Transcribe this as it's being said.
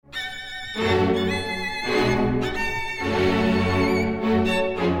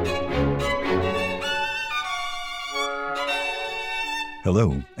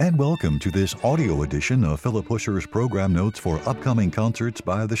Hello, and welcome to this audio edition of Philip Huscher's program notes for upcoming concerts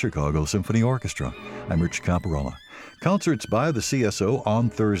by the Chicago Symphony Orchestra. I'm Rich Caparella. Concerts by the CSO on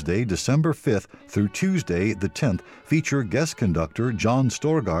Thursday, December 5th through Tuesday, the 10th, feature guest conductor John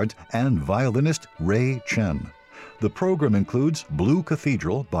Storgard and violinist Ray Chen. The program includes Blue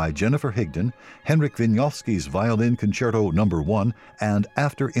Cathedral by Jennifer Higdon, Henryk Wieniawski's Violin Concerto No. 1, and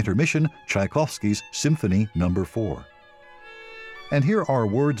after intermission, Tchaikovsky's Symphony No. 4. And here are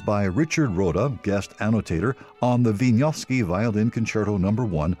words by Richard Roda, guest annotator, on the Wieniawski Violin Concerto No.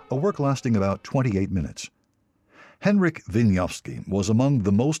 1, a work lasting about 28 minutes. Henryk Wieniawski was among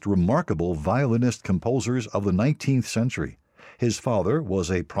the most remarkable violinist composers of the 19th century. His father was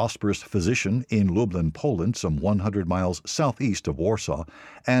a prosperous physician in Lublin, Poland, some 100 miles southeast of Warsaw,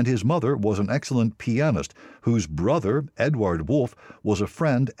 and his mother was an excellent pianist whose brother, Eduard Wolff, was a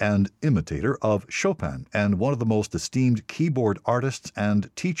friend and imitator of Chopin and one of the most esteemed keyboard artists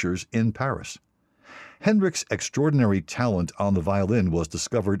and teachers in Paris. Henryk's extraordinary talent on the violin was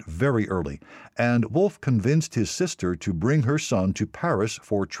discovered very early, and Wolff convinced his sister to bring her son to Paris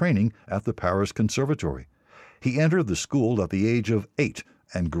for training at the Paris Conservatory. He entered the school at the age of 8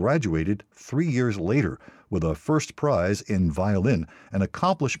 and graduated 3 years later with a first prize in violin, an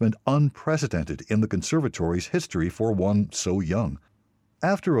accomplishment unprecedented in the conservatory's history for one so young.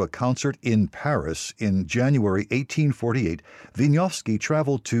 After a concert in Paris in January 1848, Wieniawski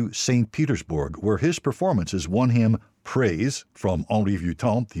traveled to St. Petersburg, where his performances won him praise from Henri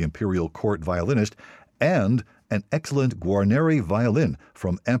Vieuxtemps, the imperial court violinist, and an excellent Guarneri violin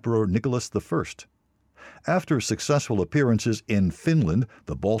from Emperor Nicholas I. After successful appearances in Finland,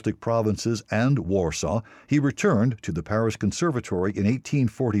 the Baltic provinces, and Warsaw, he returned to the Paris Conservatory in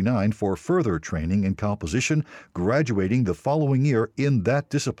 1849 for further training in composition, graduating the following year in that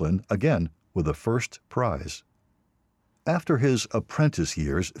discipline, again with a first prize. After his apprentice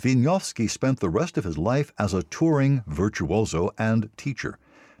years, Wieniawski spent the rest of his life as a touring virtuoso and teacher.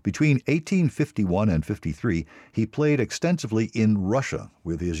 Between 1851 and 53, he played extensively in Russia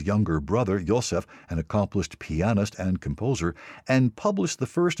with his younger brother Josef, an accomplished pianist and composer, and published the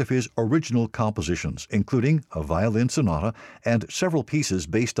first of his original compositions, including a violin sonata and several pieces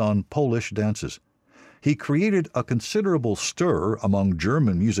based on Polish dances. He created a considerable stir among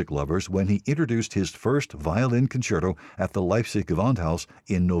German music lovers when he introduced his first violin concerto at the Leipzig Gewandhaus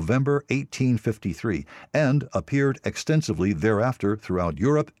in November 1853 and appeared extensively thereafter throughout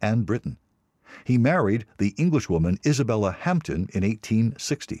Europe and Britain. He married the Englishwoman Isabella Hampton in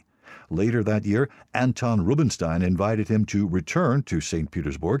 1860. Later that year, Anton Rubinstein invited him to return to St.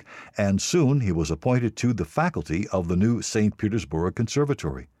 Petersburg, and soon he was appointed to the faculty of the new St. Petersburg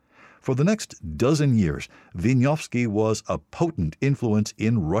Conservatory. For the next dozen years, Wieniawski was a potent influence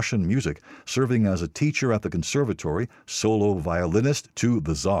in Russian music, serving as a teacher at the conservatory, solo violinist to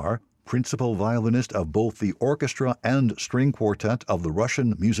the Tsar, principal violinist of both the orchestra and string quartet of the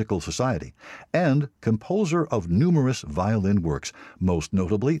Russian Musical Society, and composer of numerous violin works, most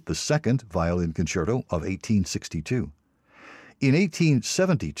notably the Second Violin Concerto of 1862. In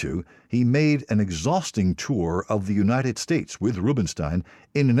 1872, he made an exhausting tour of the United States with Rubinstein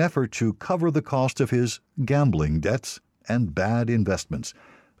in an effort to cover the cost of his gambling debts and bad investments.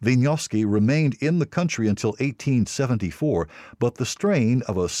 Wieniawski remained in the country until 1874, but the strain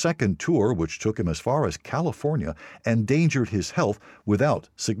of a second tour, which took him as far as California, endangered his health without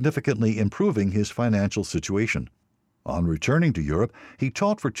significantly improving his financial situation. On returning to Europe, he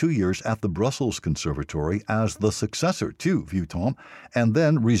taught for 2 years at the Brussels Conservatory as the successor to Vieuxtemps, and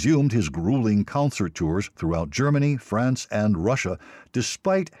then resumed his grueling concert tours throughout Germany, France, and Russia,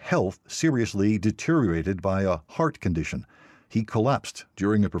 despite health seriously deteriorated by a heart condition. He collapsed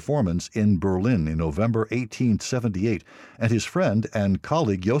during a performance in Berlin in November 1878, and his friend and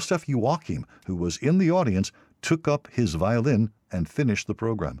colleague Josef Joachim, who was in the audience, took up his violin and finished the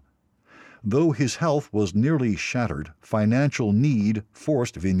program. Though his health was nearly shattered, financial need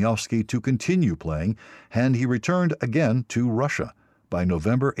forced Wieniawski to continue playing, and he returned again to Russia. By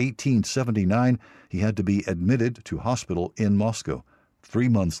November 1879, he had to be admitted to hospital in Moscow. 3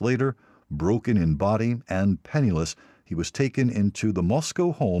 months later, broken in body and penniless, he was taken into the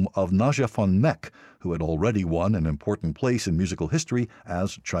Moscow home of Nadia von Meck, who had already won an important place in musical history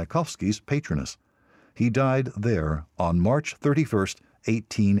as Tchaikovsky's patroness. He died there on March 31st,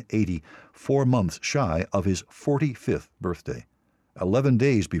 1880, 4 months shy of his 45th birthday. 11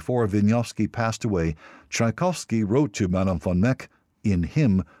 days before Wieniawski passed away, Tchaikovsky wrote to Madame von Meck, "In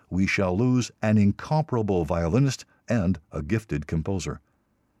him we shall lose an incomparable violinist and a gifted composer."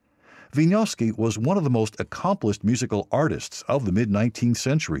 Wieniawski was one of the most accomplished musical artists of the mid-19th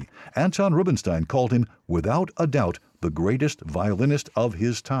century. Anton Rubinstein called him, without a doubt, the greatest violinist of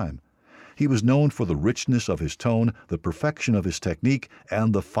his time. He was known for the richness of his tone, the perfection of his technique,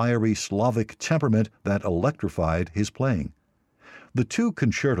 and the fiery Slavic temperament that electrified his playing. The two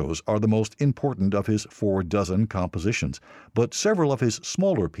concertos are the most important of his 40 compositions, but several of his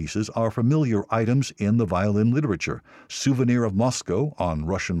smaller pieces are familiar items in the violin literature: Souvenir of Moscow on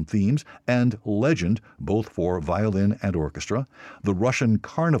Russian themes, and Legend, both for violin and orchestra, the Russian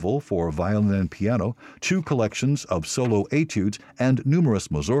Carnival for violin and piano, two collections of solo etudes, and numerous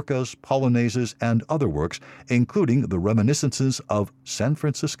mazurkas, polonaises, and other works, including the reminiscences of San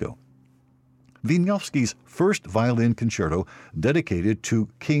Francisco. Wieniawski's first violin concerto, dedicated to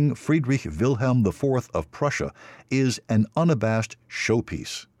King Friedrich Wilhelm IV of Prussia, is an unabashed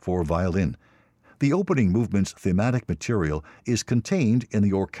showpiece for violin. The opening movement's thematic material is contained in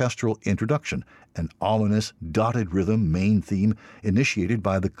the orchestral introduction, an ominous dotted rhythm main theme initiated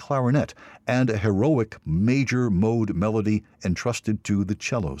by the clarinet, and a heroic major mode melody entrusted to the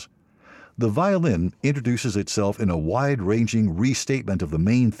cellos. The violin introduces itself in a wide-ranging restatement of the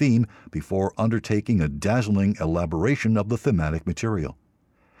main theme before undertaking a dazzling elaboration of the thematic material.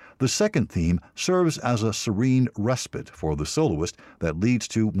 The second theme serves as a serene respite for the soloist that leads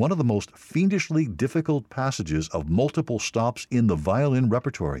to one of the most fiendishly difficult passages of multiple stops in the violin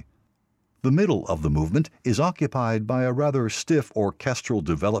repertory. The middle of the movement is occupied by a rather stiff orchestral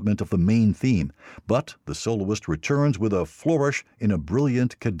development of the main theme, but the soloist returns with a flourish in a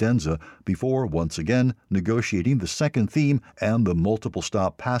brilliant cadenza before once again negotiating the second theme and the multiple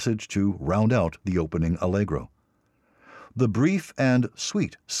stop passage to round out the opening allegro. The brief and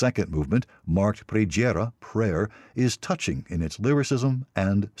sweet second movement, marked Preghiera, prayer, is touching in its lyricism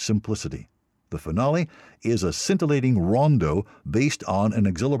and simplicity. The finale is a scintillating rondo based on an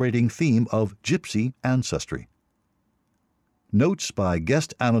exhilarating theme of gypsy ancestry. Notes by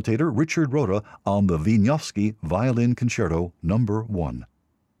guest annotator Richard Rota on the Wieniawski Violin Concerto No. 1.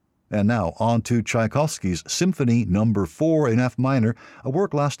 And now on to Tchaikovsky's Symphony No. 4 in F minor, a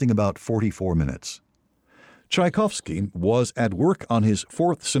work lasting about 44 minutes. Tchaikovsky was at work on his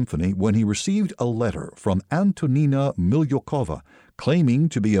Fourth Symphony when he received a letter from Antonina Milyukova, claiming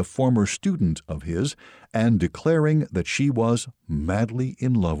to be a former student of his and declaring that she was madly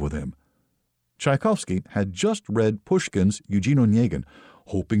in love with him. Tchaikovsky had just read Pushkin's Eugene Onegin,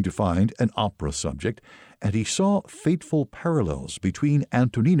 hoping to find an opera subject, and he saw fateful parallels between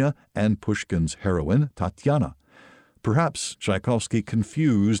Antonina and Pushkin's heroine, Tatiana. Perhaps Tchaikovsky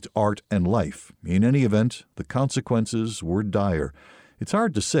confused art and life. In any event, the consequences were dire. It's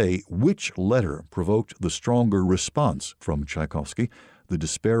hard to say which letter provoked the stronger response from Tchaikovsky, the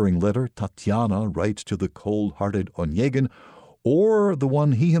despairing letter Tatiana writes to the cold-hearted Onegin, or the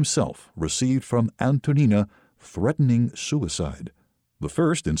one he himself received from Antonina threatening suicide. The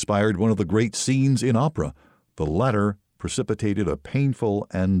first inspired one of the great scenes in opera. The latter precipitated a painful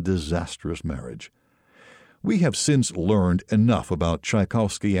and disastrous marriage. We have since learned enough about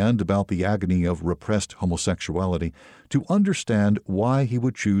Tchaikovsky and about the agony of repressed homosexuality to understand why he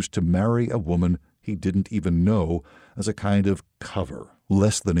would choose to marry a woman he didn't even know as a kind of cover.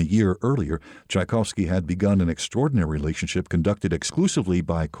 Less than a year earlier, Tchaikovsky had begun an extraordinary relationship conducted exclusively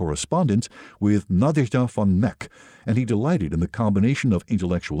by correspondence with Nadezhda von Meck, and he delighted in the combination of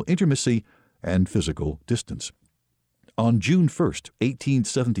intellectual intimacy and physical distance. On June 1,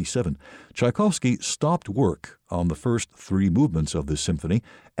 1877, Tchaikovsky stopped work on the first three movements of this symphony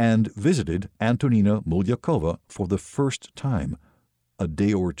and visited Antonina Milyukova for the first time. A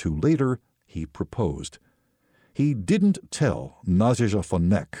day or two later, he proposed. He didn't tell Nadezhda von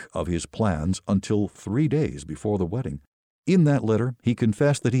Meck of his plans until 3 days before the wedding. In that letter, he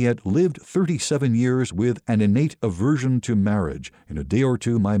confessed that he had lived 37 years with an innate aversion to marriage. In a day or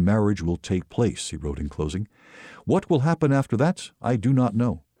two, my marriage will take place, he wrote in closing. What will happen after that, I do not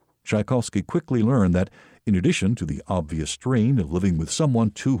know. Tchaikovsky quickly learned that, in addition to the obvious strain of living with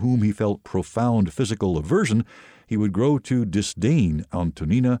someone to whom he felt profound physical aversion, he would grow to disdain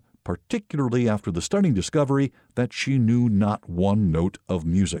Antonina, particularly after the stunning discovery that she knew not one note of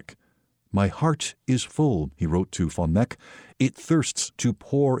music. My heart is full, he wrote to von Meck. It thirsts to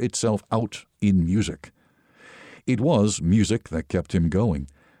pour itself out in music. It was music that kept him going.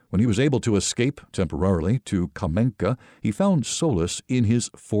 When he was able to escape temporarily to Kamenka, he found solace in his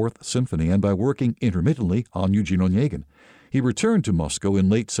Fourth Symphony and by working intermittently on Eugene Onegin. He returned to Moscow in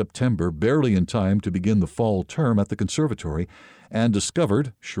late September, barely in time to begin the fall term at the conservatory, and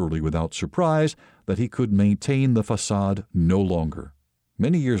discovered, surely without surprise, that he could maintain the facade no longer.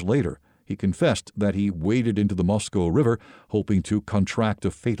 Many years later, he confessed that he waded into the Moscow River, hoping to contract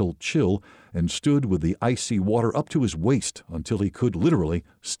a fatal chill, and stood with the icy water up to his waist until he could literally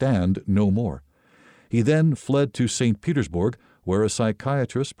stand no more. He then fled to St. Petersburg, where a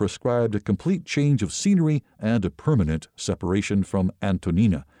psychiatrist prescribed a complete change of scenery and a permanent separation from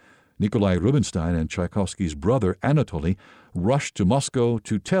Antonina. Nikolai Rubinstein and Tchaikovsky's brother Anatoly rushed to Moscow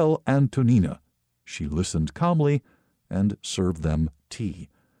to tell Antonina. She listened calmly and served them tea.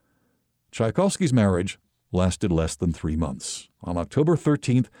 Tchaikovsky's marriage lasted less than 3 months. On October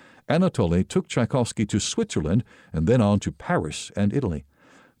 13th, Anatoly took Tchaikovsky to Switzerland and then on to Paris and Italy.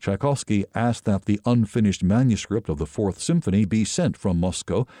 Tchaikovsky asked that the unfinished manuscript of the Fourth Symphony be sent from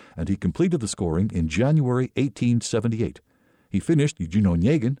Moscow, and he completed the scoring in January 1878. He finished Eugene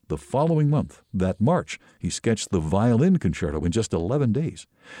Onegin the following month. That March, he sketched the violin concerto in just 11 days.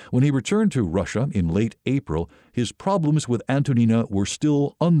 When he returned to Russia in late April, his problems with Antonina were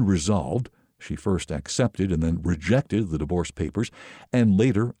still unresolved. She first accepted and then rejected the divorce papers, and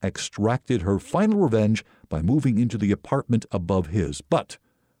later extracted her final revenge by moving into the apartment above his. But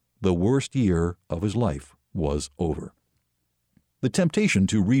the worst year of his life was over. The temptation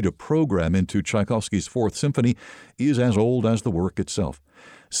to read a program into Tchaikovsky's Fourth Symphony is as old as the work itself.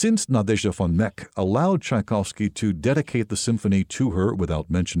 Since Nadezhda von Meck allowed Tchaikovsky to dedicate the symphony to her without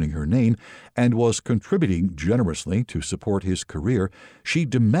mentioning her name and was contributing generously to support his career, she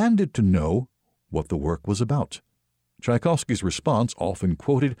demanded to know what the work was about. Tchaikovsky's response, often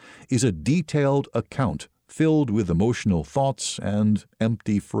quoted, is a detailed account filled with emotional thoughts and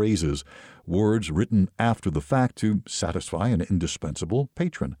empty phrases, words written after the fact to satisfy an indispensable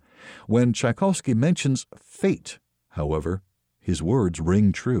patron. When Tchaikovsky mentions fate, however, his words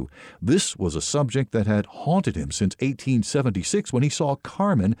ring true. This was a subject that had haunted him since 1876 when he saw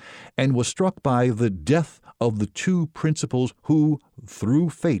Carmen and was struck by the death of the two principals who, through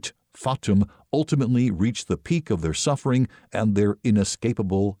fate, fatum, ultimately reached the peak of their suffering and their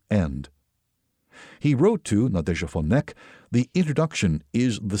inescapable end. He wrote to Nadezhda von Meck, "The introduction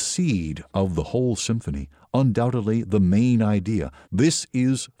is the seed of the whole symphony, undoubtedly the main idea. This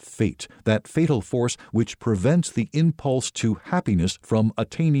is fate, that fatal force which prevents the impulse to happiness from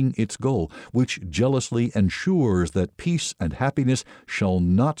attaining its goal, which jealously ensures that peace and happiness shall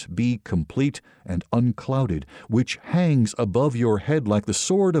not be complete and unclouded, which hangs above your head like the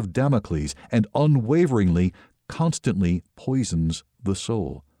sword of Damocles and unwaveringly, constantly poisons the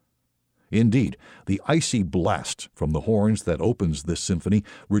soul." Indeed, the icy blast from the horns that opens this symphony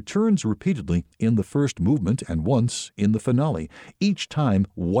returns repeatedly in the first movement and once in the finale, each time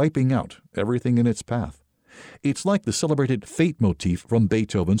wiping out everything in its path. It's like the celebrated fate motif from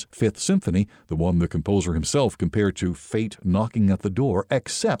Beethoven's Fifth Symphony, the one the composer himself compared to fate knocking at the door,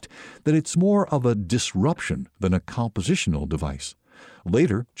 except that it's more of a disruption than a compositional device.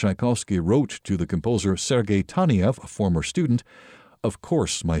 Later, Tchaikovsky wrote to the composer Sergei Taneyev, a former student, "Of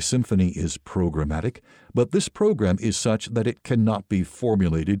course, my symphony is programmatic, but this program is such that it cannot be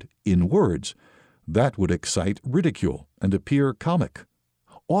formulated in words. That would excite ridicule and appear comic.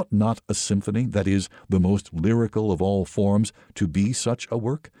 Ought not a symphony, that is, the most lyrical of all forms, to be such a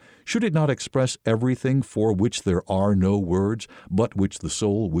work? Should it not express everything for which there are no words, but which the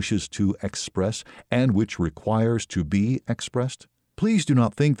soul wishes to express, and which requires to be expressed? Please do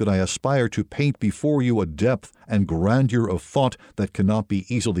not think that I aspire to paint before you a depth and grandeur of thought that cannot be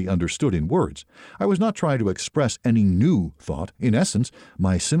easily understood in words. I was not trying to express any new thought. In essence,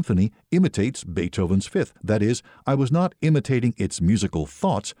 my symphony imitates Beethoven's Fifth. That is, I was not imitating its musical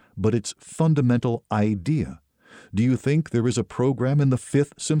thoughts, but its fundamental idea. Do you think there is a program in the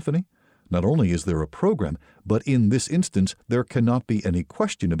Fifth Symphony? Not only is there a program, but in this instance there cannot be any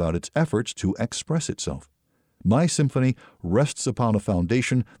question about its efforts to express itself. My symphony rests upon a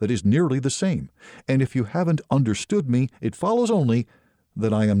foundation that is nearly the same, and if you haven't understood me, it follows only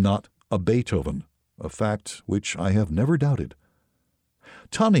that I am not a Beethoven, a fact which I have never doubted."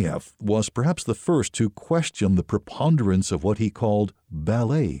 Taneyev was perhaps the first to question the preponderance of what he called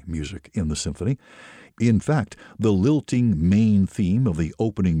ballet music in the symphony. In fact, the lilting main theme of the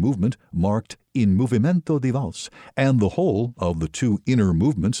opening movement marked in movimento di valse, and the whole of the two inner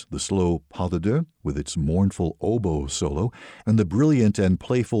movements, the slow pas de deux with its mournful oboe solo, and the brilliant and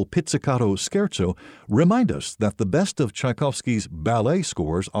playful pizzicato scherzo, remind us that the best of Tchaikovsky's ballet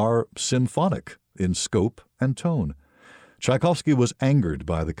scores are symphonic in scope and tone. Tchaikovsky was angered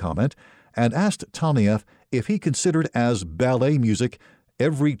by the comment and asked Taneyev if he considered as ballet music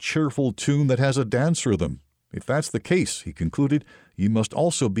every cheerful tune that has a dance rhythm. If that's the case, he concluded, you must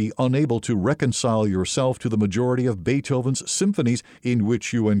also be unable to reconcile yourself to the majority of Beethoven's symphonies in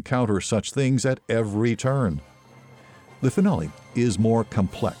which you encounter such things at every turn. The finale is more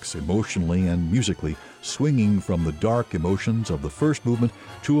complex emotionally and musically, swinging from the dark emotions of the first movement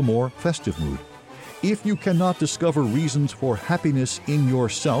to a more festive mood. If you cannot discover reasons for happiness in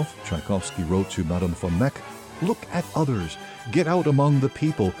yourself, Tchaikovsky wrote to Madame von Meck, look at others. Get out among the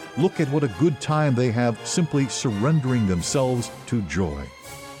people. Look at what a good time they have simply surrendering themselves to joy.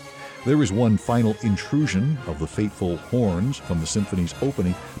 There is one final intrusion of the fateful horns from the symphony's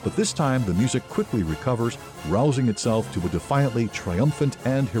opening, but this time the music quickly recovers, rousing itself to a defiantly triumphant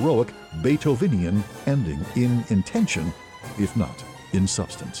and heroic Beethovenian ending in intention, if not in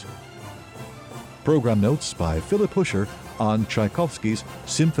substance. Program notes by Philip Huscher on Tchaikovsky's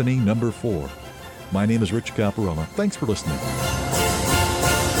Symphony No. 4. My name is Rich Caparella. Thanks for listening.